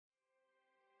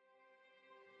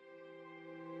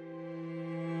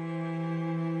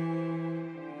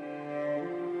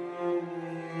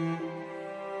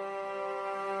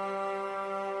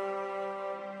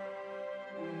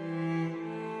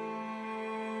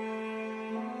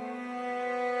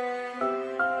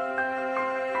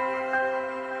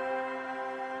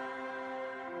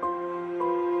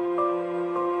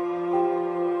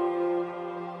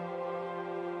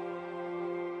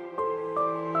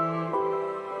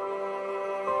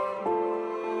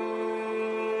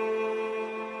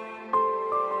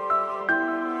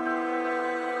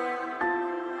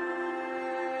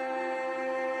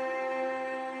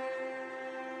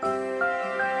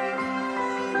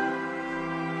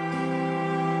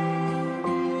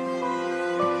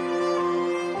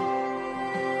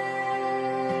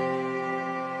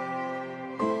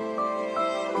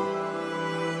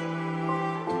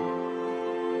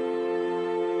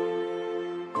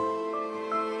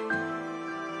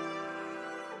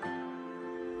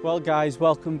Well guys,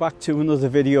 welcome back to another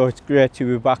video. It's great to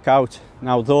be back out.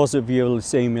 Now those of you who have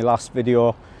seen my last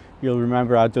video, you'll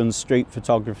remember I've done street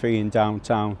photography in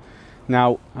downtown.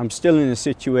 Now I'm still in a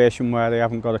situation where I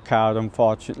haven't got a car,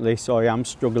 unfortunately, so I am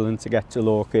struggling to get to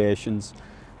locations.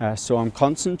 So I'm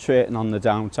concentrating on the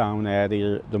downtown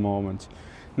area at the moment.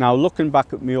 Now looking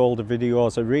back at my older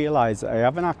videos, I realised I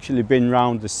haven't actually been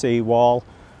round the seawall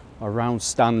or around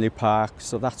Stanley Park,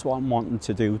 so that's what I'm wanting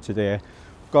to do today.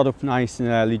 Got up nice and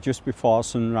early just before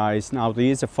sunrise. Now there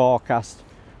is a forecast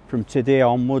from today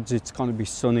onwards it's going to be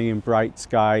sunny and bright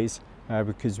skies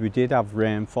because we did have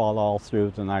rainfall all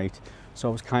through the night, so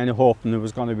I was kind of hoping there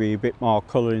was going to be a bit more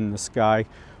colour in the sky,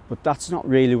 but that's not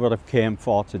really what I've came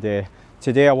for today.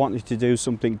 Today I wanted to do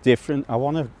something different. I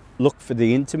want to look for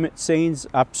the intimate scenes,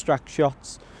 abstract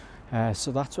shots,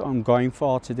 so that's what I'm going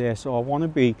for today. So I want to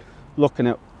be looking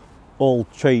at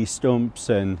old tree stumps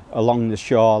and along the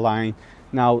shoreline.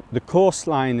 Now the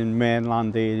coastline in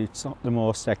mainland here, it's not the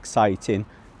most exciting,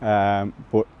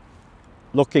 but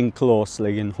looking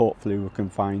closely and hopefully we can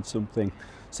find something.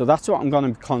 So that's what I'm going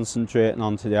to be concentrating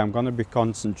on today. I'm going to be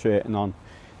concentrating on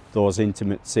those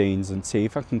intimate scenes and see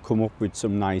if I can come up with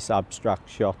some nice abstract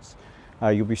shots.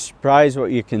 You'll be surprised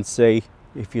what you can see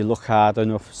if you look hard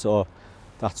enough, so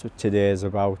that's what today is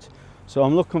about. So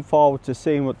I'm looking forward to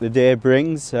seeing what the day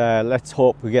brings. Let's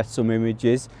hope we get some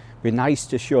images. Be nice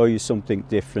to show you something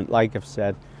different. Like I've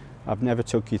said, I've never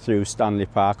took you through Stanley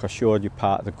Park or showed you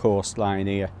part of the coastline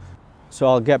here. So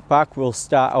I'll get back, we'll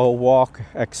start our walk,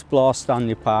 explore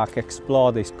Stanley Park,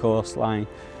 explore this coastline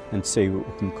and see what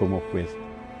we can come up with.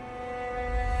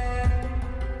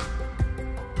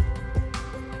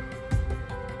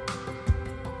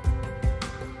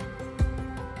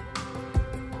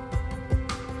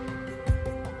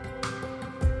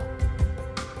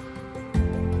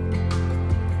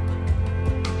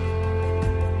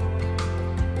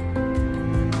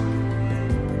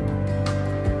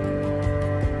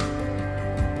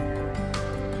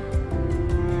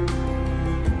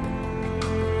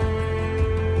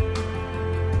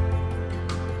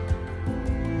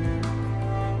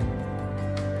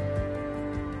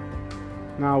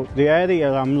 Now the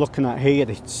area I'm looking at here,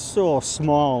 it's so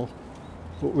small,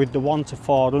 but with the 1 to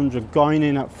 400, going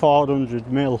in at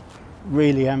 400 mil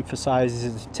really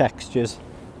emphasises the textures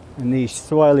and these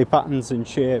swirly patterns and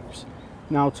shapes.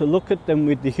 Now to look at them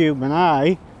with the human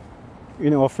eye,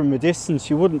 you know, from a distance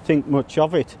you wouldn't think much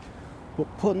of it,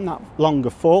 but putting that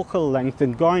longer focal length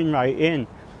and going right in,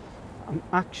 I'm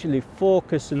actually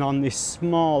focusing on this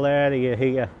small area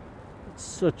here. It's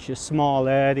such a small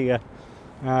area,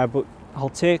 but I'll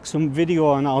take some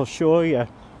video and I'll show you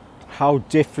how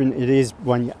different it is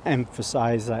when you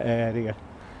emphasize that area.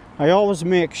 I always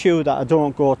make sure that I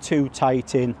don't go too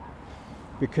tight in,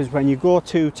 because when you go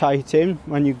too tight in,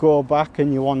 when you go back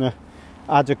and you want to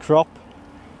add a crop,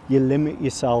 you limit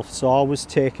yourself. So always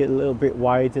take it a little bit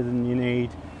wider than you need.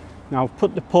 Now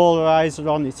put the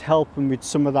polarizer on, it's helping with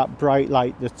some of that bright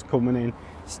light that's coming in.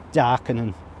 It's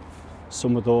darkening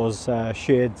some of those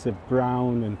shades of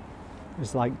brown, and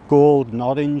there's like gold and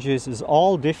oranges, there's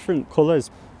all different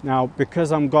colours. Now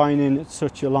because I'm going in at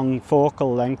such a long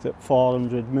focal length at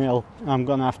 400 mil, I'm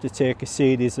going to have to take a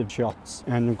series of shots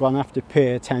and I'm going to have to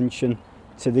pay attention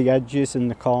to the edges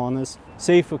and the corners.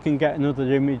 See if we can get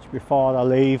another image before I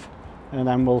leave, and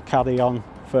then we'll carry on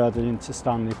further into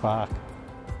Stanley Park.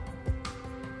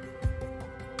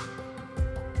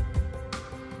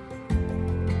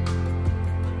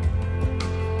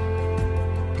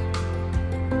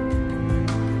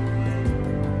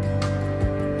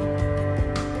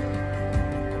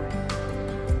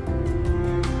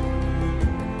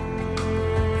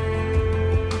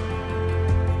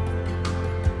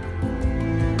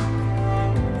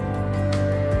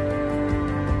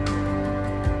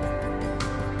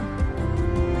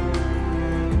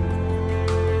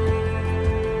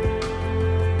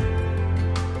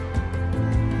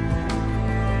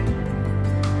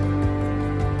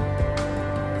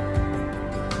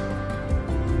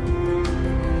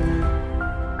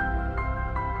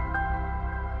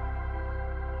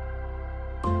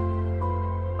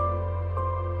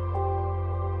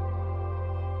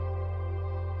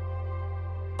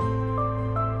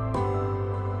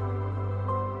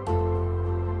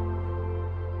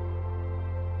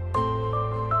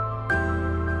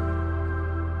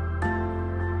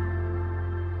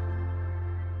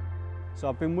 So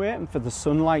I've been waiting for the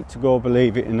sunlight to go,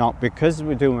 believe it or not, because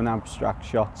we're doing abstract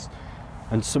shots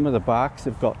and some of the barks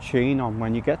have got sheen on.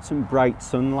 When you get some bright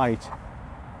sunlight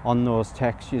on those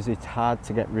textures, it's hard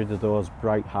to get rid of those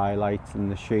bright highlights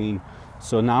and the sheen.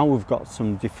 So now we've got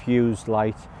some diffused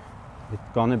light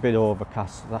it's gone a bit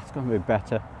overcast, so that's going to be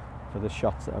better for the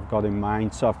shots that I've got in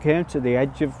mind. So I've came to the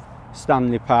edge of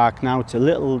Stanley Park now. It's a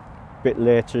little bit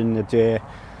later in the day.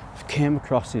 I've came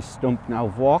across this stump now.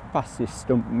 I've walked past this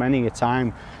stump many a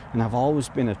time, and I've always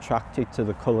been attracted to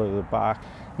the colour of the bark.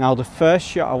 Now the first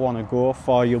shot I want to go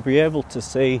for, you'll be able to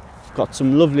see, I've got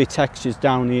some lovely textures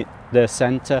down the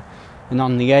centre, and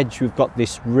on the edge we've got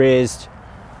this raised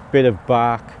bit of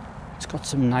bark. It's got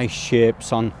some nice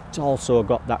shapes on. It's also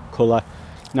got that colour.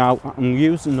 Now I'm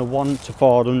using the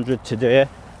 1:400 today.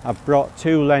 I've brought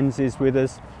two lenses with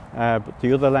us, but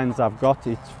the other lens I've got,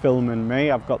 it's filming me.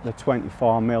 I've got the 24mm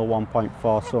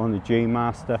 1.4 Sony G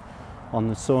Master on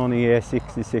the Sony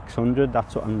a6600.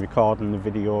 That's what I'm recording the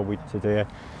video with today.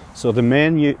 So the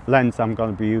main lens I'm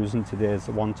going to be using today is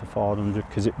the 1:400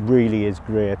 because it really is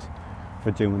great for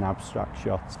doing abstract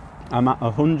shots. I'm at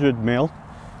 100mm.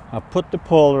 I've put the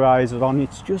polarizer on.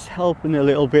 It's just helping a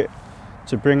little bit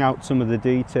to bring out some of the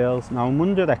details. Now I'm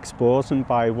underexposing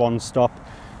by one stop.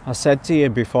 I said to you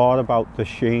before about the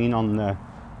sheen on the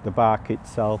bark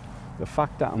itself. The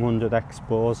fact that I'm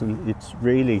underexposing, it's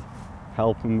really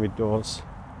helping with those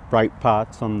bright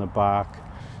parts on the bark.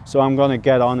 So I'm going to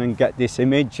get on and get this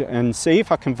image and see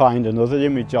if I can find another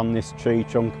image on this tree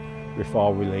trunk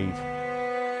before we leave.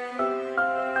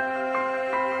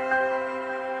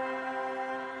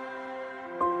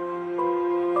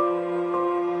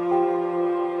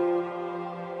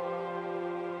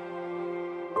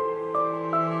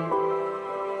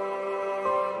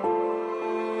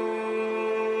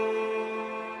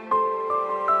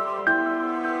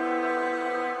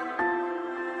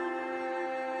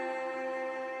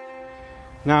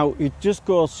 Now it just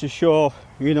goes to show,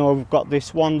 you know, we've got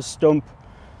this one stump,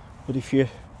 but if you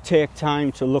take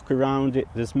time to look around it,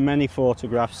 there's many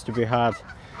photographs to be had.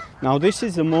 Now this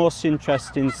is the most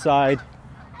interesting side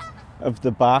of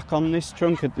the bark on this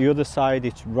trunk. At the other side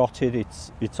it's rotted,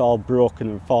 it's all broken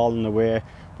and fallen away,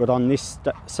 but on this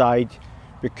side,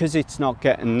 because it's not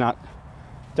getting that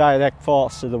direct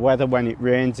force of the weather when it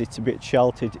rains, it's a bit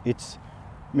sheltered, it's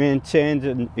maintained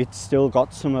and it's still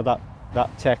got some of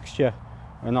that texture.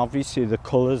 And obviously the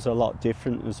colour's a lot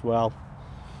different as well.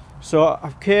 So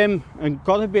I've came and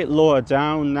got a bit lower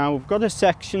down. Now we've got a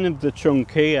section of the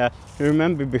trunk here. You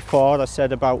remember before I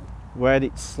said about where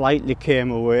it slightly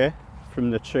came away from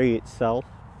the tree itself.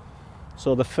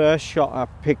 So the first shot I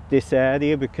picked this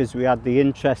area because we had the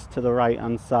interest to the right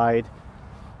hand side,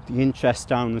 the interest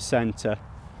down the centre,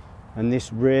 and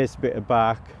this raised bit of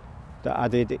bark that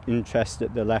added interest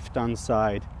at the left hand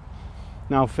side.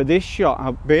 Now for this shot,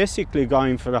 I'm basically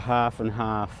going for a half and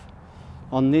half.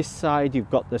 On this side you've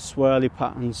got the swirly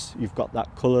patterns, you've got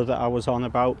that colour that I was on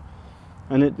about,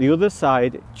 and at the other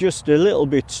side just a little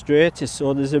bit straighter,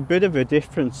 so there's a bit of a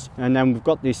difference. And then we've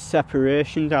got this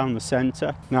separation down the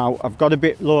centre. Now I've got a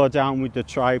bit lower down with the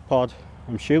tripod.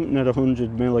 I'm shooting at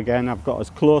 100mm again. I've got as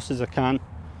close as I can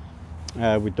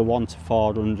with the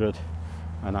 1:400,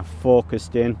 and I've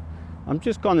focused in. I'm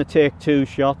just going to take two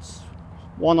shots.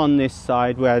 One on this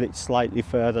side where it's slightly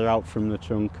further out from the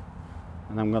trunk,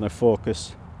 and I'm going to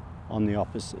focus on the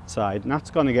opposite side, and that's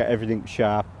going to get everything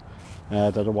sharp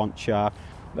that I want sharp.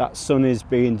 That sun is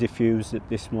being diffused at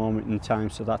this moment in time,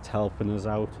 so that's helping us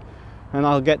out. And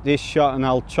I'll get this shot and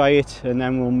I'll try it, and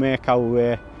then we'll make our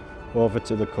way over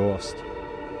to the coast.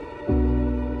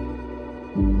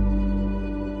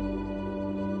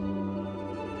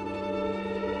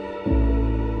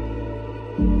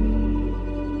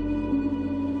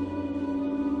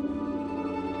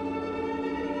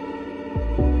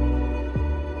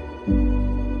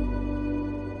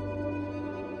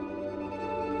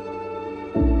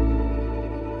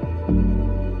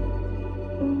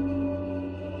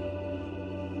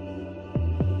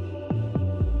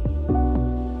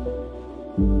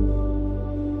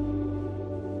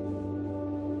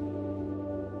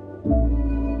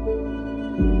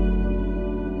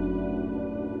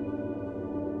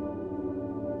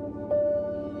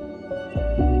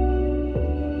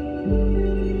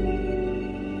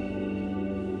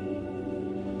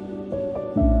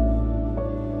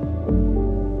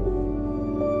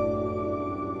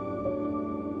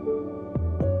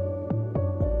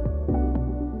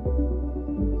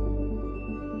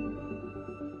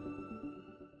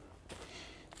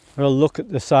 Well, look at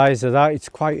the size of that. It's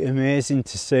quite amazing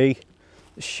to see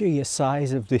the sheer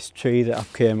size of this tree that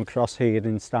I've came across here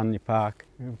in Stanley Park.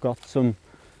 We've got some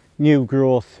new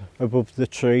growth above the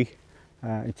tree.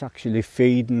 It's actually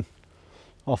feeding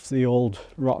off the old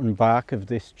rotten bark of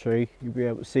this tree. You'll be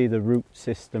able to see the root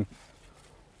system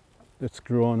that's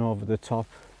grown over the top.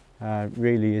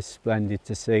 Really is splendid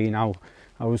to see. Now,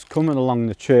 I was coming along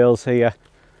the trails here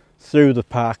through the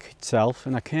park itself,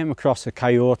 and I came across a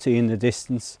coyote in the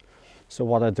distance. So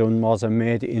what I done was I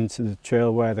made it into the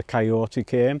trail where the coyote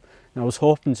came, and I was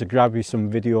hoping to grab you some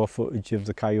video footage of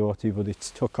the coyote, but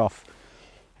it's took off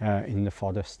in the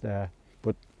forest there.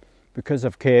 But because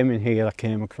I've came in here, I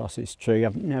came across this tree.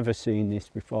 I've never seen this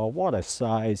before. What a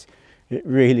size. It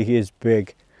really is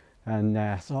big, and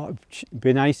I thought it'd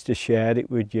be nice to share it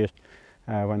with you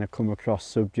when I come across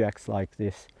subjects like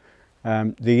this.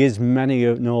 There is many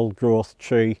an old growth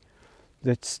tree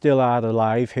that still are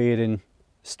alive here in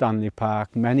Stanley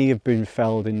Park. Many have been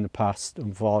felled in the past,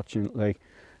 unfortunately,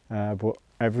 but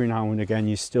every now and again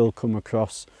you still come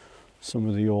across some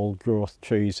of the old growth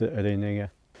trees that are in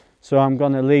here. So I'm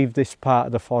going to leave this part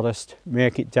of the forest,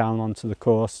 make it down onto the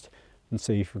coast and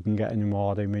see if we can get any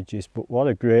more images. But what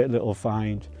a great little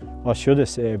find, or should I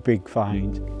say a big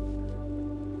find.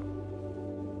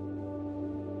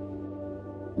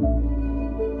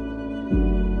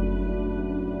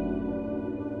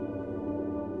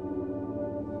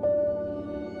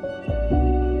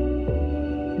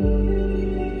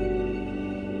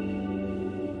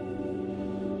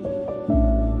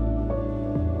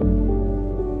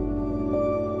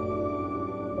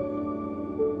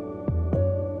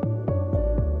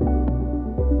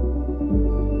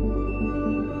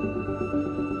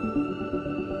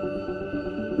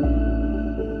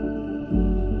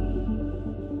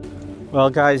 Well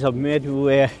guys, I've made my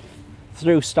way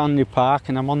through Stanley Park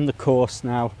and I'm on the coast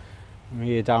now. I'm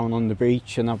here down on the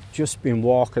beach and I've just been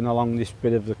walking along this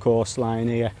bit of the coastline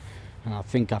here, and I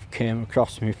think I've came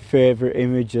across my favourite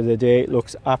image of the day. It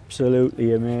looks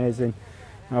absolutely amazing.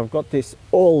 I've got this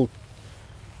old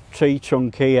tree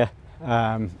trunk here,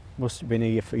 must have been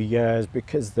here for years,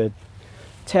 because the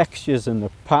textures and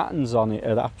the patterns on it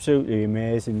are absolutely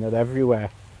amazing. They're everywhere,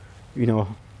 you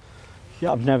know.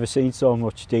 Yeah, I've never seen so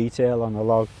much detail on a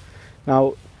log.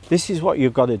 Now, this is what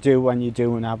you've got to do when you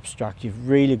do an abstract. You've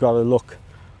really got to look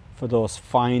for those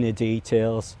finer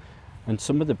details, and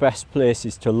some of the best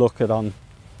places to look at on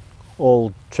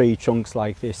old tree trunks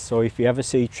like this. So if you ever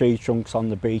see tree trunks on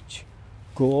the beach,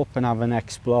 go up and have an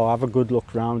explore, have a good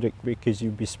look around it, because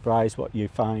you'd be surprised what you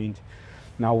find.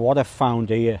 Now, what I've found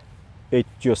here, it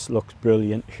just looks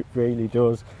brilliant. It really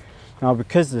does. Now,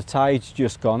 because the tide's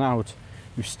just gone out,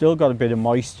 we've still got a bit of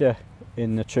moisture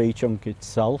in the tree trunk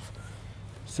itself,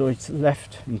 so it's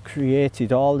left and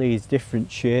created all these different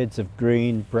shades of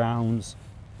green, browns,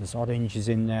 there's oranges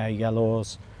in there,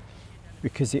 yellows,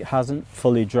 because it hasn't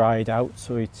fully dried out.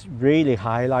 So it's really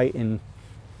highlighting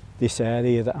this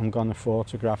area that I'm going to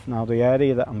photograph. Now, the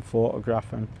area that I'm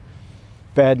photographing,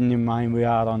 bearing in mind we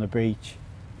are on a beach,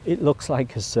 it looks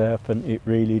like a serpent. It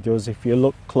really does. If you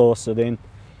look closer in,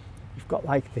 you've got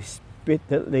like this bit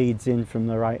that leads in from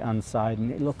the right hand side,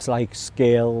 and it looks like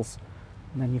scales,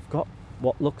 and then you've got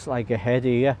what looks like a head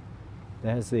here.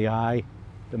 There's the eye,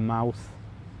 the mouth.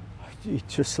 It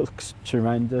just looks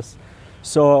tremendous.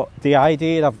 So the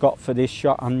idea I've got for this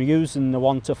shot, I'm using the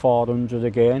 1:400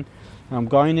 again, and I'm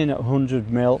going in at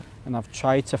 100mm, and I've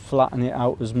tried to flatten it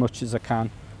out as much as I can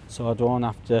so I don't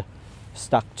have to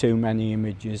stack too many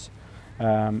images.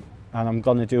 And I'm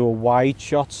going to do a wide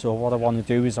shot. So what I want to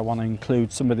do is I want to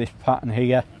include some of this pattern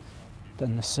here,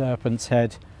 then the serpent's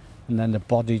head, and then the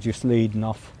body just leading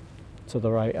off to the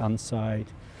right hand side.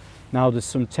 Now, there's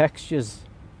some textures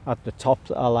at the top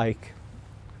that I like.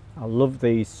 I love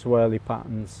these swirly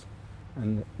patterns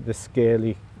and the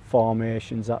scaly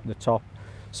formations at the top.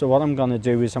 So what I'm going to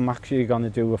do is I'm actually going to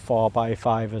do a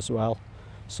 4x5 as well.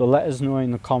 So let us know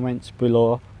in the comments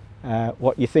below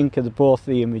what you think of both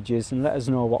the images, and let us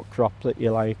know what crop that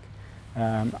you like.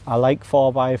 I like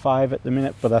 4x5 at the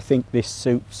minute, but I think this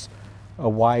suits a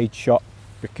wide shot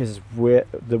because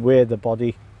the way the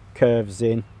body curves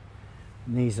in,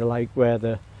 and these are like where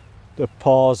the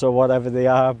paws or whatever they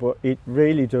are, but it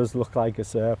really does look like a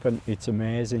serpent. It's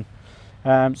amazing.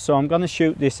 So I'm going to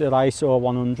shoot this at ISO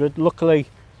 100. Luckily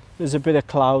there's a bit of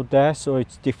cloud there, so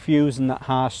it's diffusing that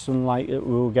harsh sunlight that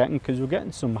we were getting, because we were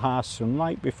getting some harsh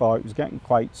sunlight before. It was getting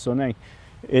quite sunny.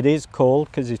 It is cold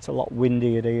because it's a lot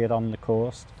windier here on the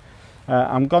coast.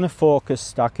 I'm going to focus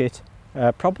stack it.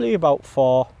 Probably about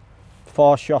four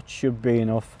shots should be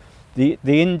enough. The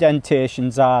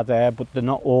indentations are there, but they're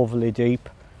not overly deep,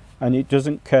 and it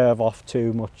doesn't curve off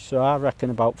too much. So I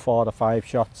reckon about 4 to 5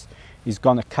 shots is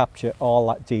going to capture all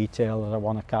that detail that I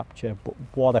want to capture. But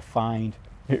what a find.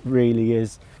 It really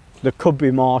is. There could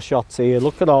be more shots here.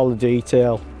 Look at all the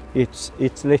detail. It's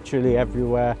literally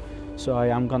everywhere. So I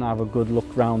am going to have a good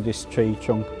look around this tree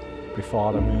trunk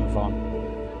before I move on.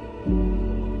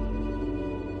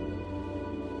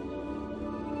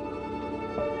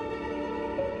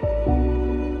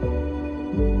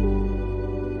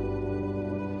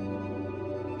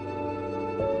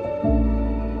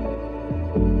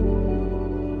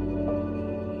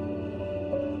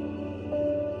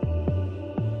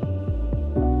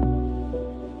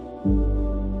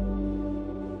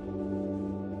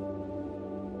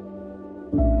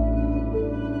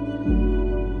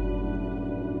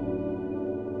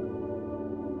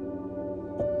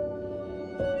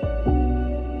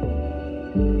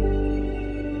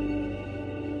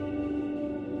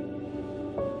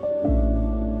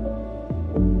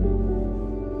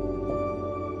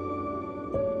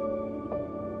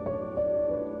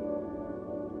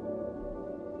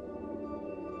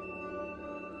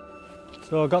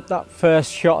 So I got that first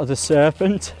shot of the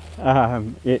serpent.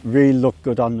 It really looked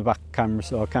good on the back camera,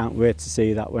 so I can't wait to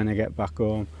see that when I get back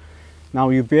home. Now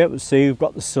you'll be able to see we've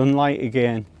got the sunlight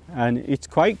again, and it's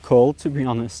quite cold to be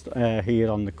honest here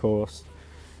on the coast.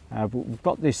 But we've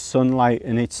got this sunlight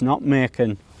and it's not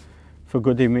making for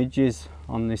good images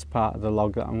on this part of the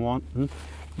log that I'm wanting.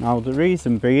 Now the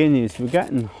reason being is we're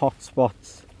getting hot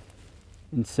spots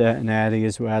in certain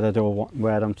areas where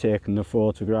I'm taking the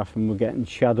photograph, and we're getting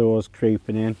shadows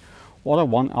creeping in. What I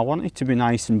want it to be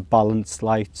nice and balanced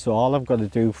light, so all I've got to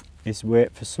do is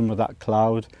wait for some of that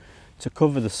cloud to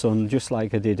cover the sun just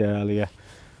like I did earlier,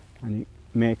 and it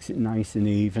makes it nice and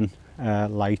even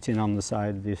lighting on the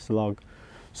side of this log.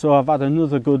 So I've had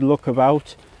another good look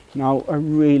about. Now I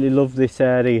really love this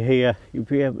area here. You'll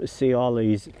be able to see all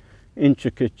these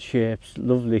intricate shapes,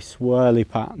 lovely swirly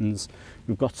patterns.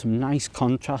 We've got some nice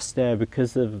contrast there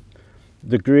because of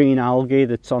the green algae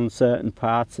that's on certain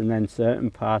parts, and then certain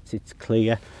parts it's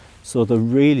clear, so they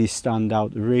really stand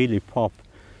out, they really pop.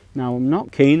 Now I'm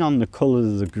not keen on the colour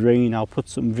of the green, I'll put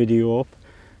some video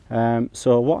up.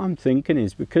 So what I'm thinking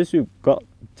is, because we've got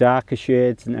darker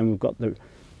shades and then we've got the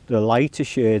lighter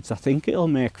shades, I think it'll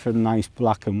make for a nice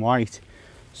black and white.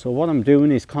 So what I'm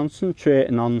doing is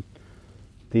concentrating on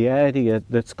the area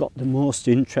that's got the most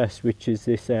interest, which is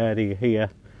this area here,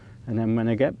 and then when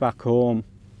I get back home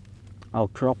I'll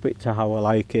crop it to how I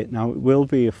like it. Now it will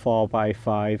be a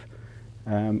 4x5,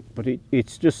 but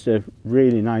it's just a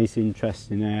really nice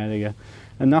interesting area,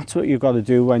 and that's what you've got to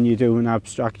do when you do an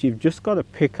abstract. You've just got to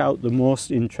pick out the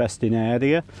most interesting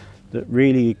area that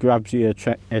really grabs your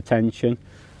attention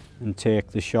and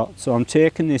take the shot. So I'm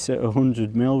taking this at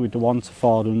 100mm with the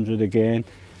 1:400 again.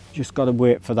 Just got to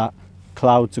wait for that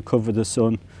cloud to cover the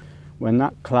sun. When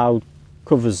that cloud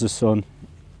covers the sun,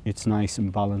 it's nice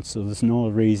and balanced, so there's no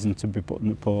reason to be putting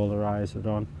the polarizer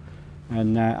on.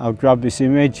 And I'll grab this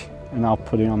image and I'll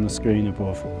put it on the screen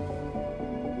above.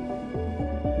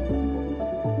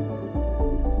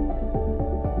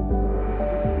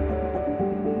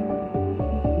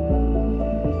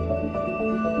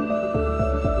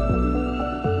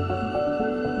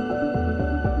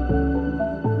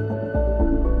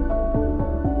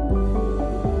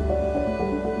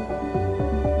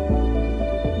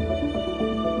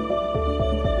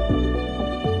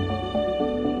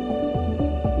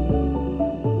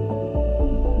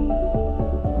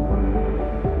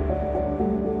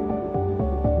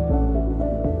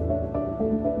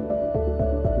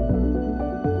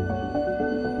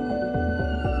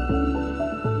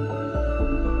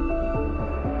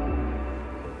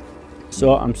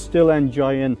 So I'm still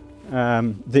enjoying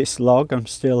this log, I'm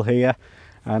still here,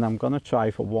 and I'm going to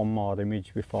try for one more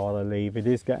image before I leave. It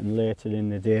is getting later in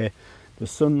the day, the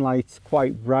sunlight's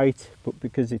quite bright, but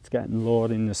because it's getting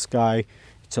lower in the sky,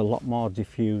 it's a lot more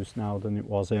diffused now than it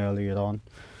was earlier on.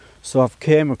 So I've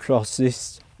came across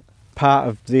this part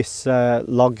of this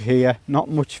log here,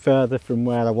 not much further from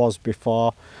where I was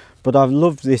before, but I've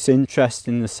loved this interest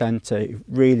in the centre. It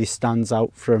really stands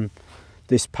out from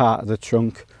this part of the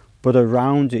trunk. But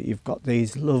around it you've got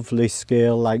these lovely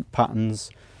scale-like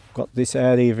patterns. Got this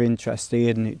area of interest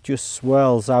here, and it just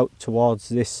swirls out towards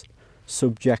this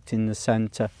subject in the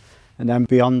centre, and then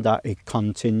beyond that it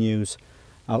continues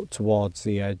out towards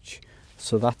the edge.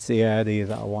 So that's the area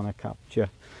that I want to capture.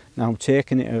 Now I'm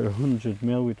taking it at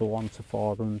 100mm with the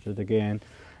 1:400 again.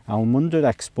 I'm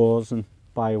underexposing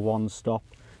by one stop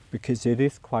because it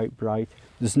is quite bright.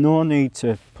 There's no need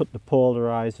to put the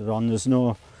polarizer on, there's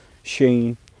no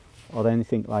sheen or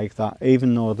anything like that,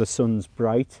 even though the sun's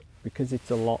bright. Because it's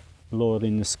a lot lower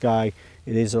in the sky,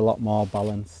 it is a lot more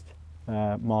balanced,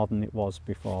 more than it was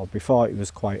before. Before it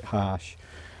was quite harsh.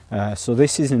 So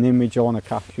this is an image I want to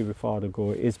capture before I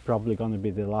go. It is probably going to be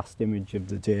the last image of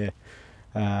the day,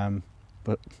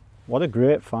 but what a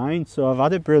great find. So I've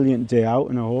had a brilliant day out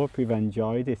and I hope you've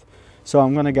enjoyed it. So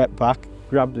I'm going to get back,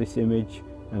 grab this image,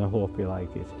 and I hope you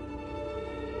like it.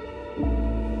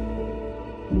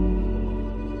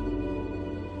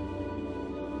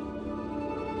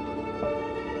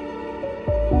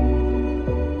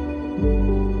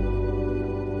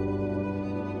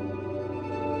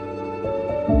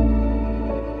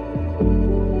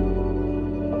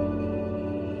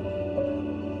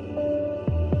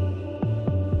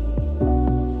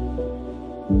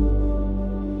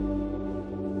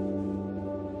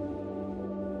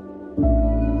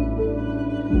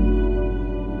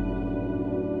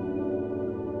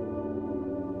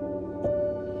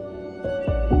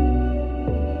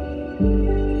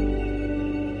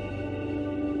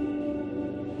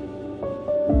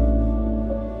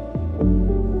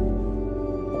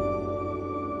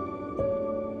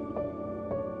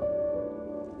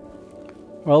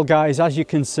 Well guys, as you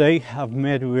can see, I've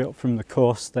made my way up from the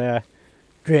coast there.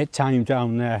 Great time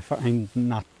down there finding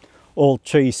that old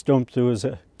tree stump. There was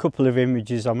a couple of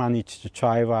images I managed to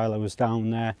try while I was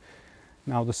down there.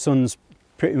 Now the sun's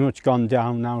pretty much gone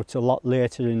down now, it's a lot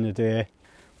later in the day.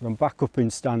 But I'm back up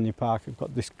in Stanley Park. I've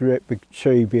got this great big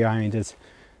tree behind us.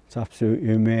 It's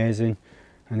absolutely amazing,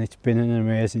 and it's been an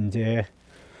amazing day.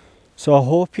 So I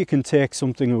hope you can take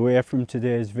something away from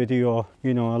today's video.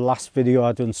 You know, last video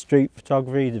I done street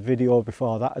photography, the video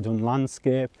before that I done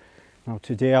landscape. Now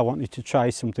today I wanted to try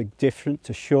something different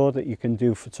to show that you can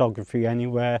do photography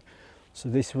anywhere. So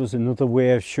this was another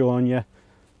way of showing you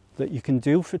that you can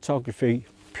do photography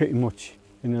pretty much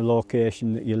in the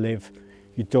location that you live.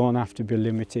 You don't have to be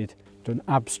limited. Done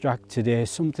abstract today,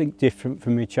 something different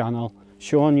from my channel,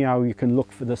 showing you how you can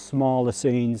look for the smaller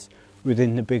scenes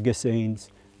within the bigger scenes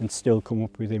and still come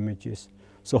up with images.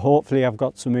 So hopefully I've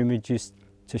got some images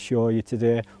to show you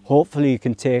today. Hopefully you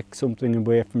can take something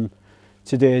away from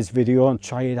today's video and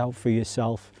try it out for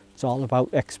yourself. It's all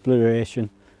about exploration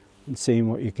and seeing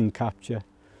what you can capture.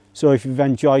 So if you've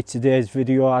enjoyed today's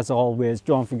video, as always,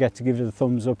 don't forget to give it a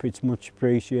thumbs up, it's much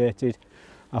appreciated.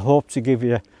 I hope to give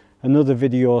you another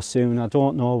video soon. I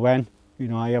don't know when, you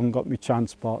know, I haven't got my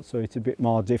transport, so it's a bit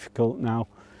more difficult now.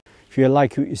 If you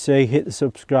like what you see, hit the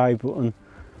subscribe button.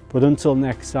 But until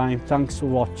next time, thanks for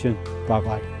watching. Bye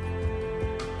bye.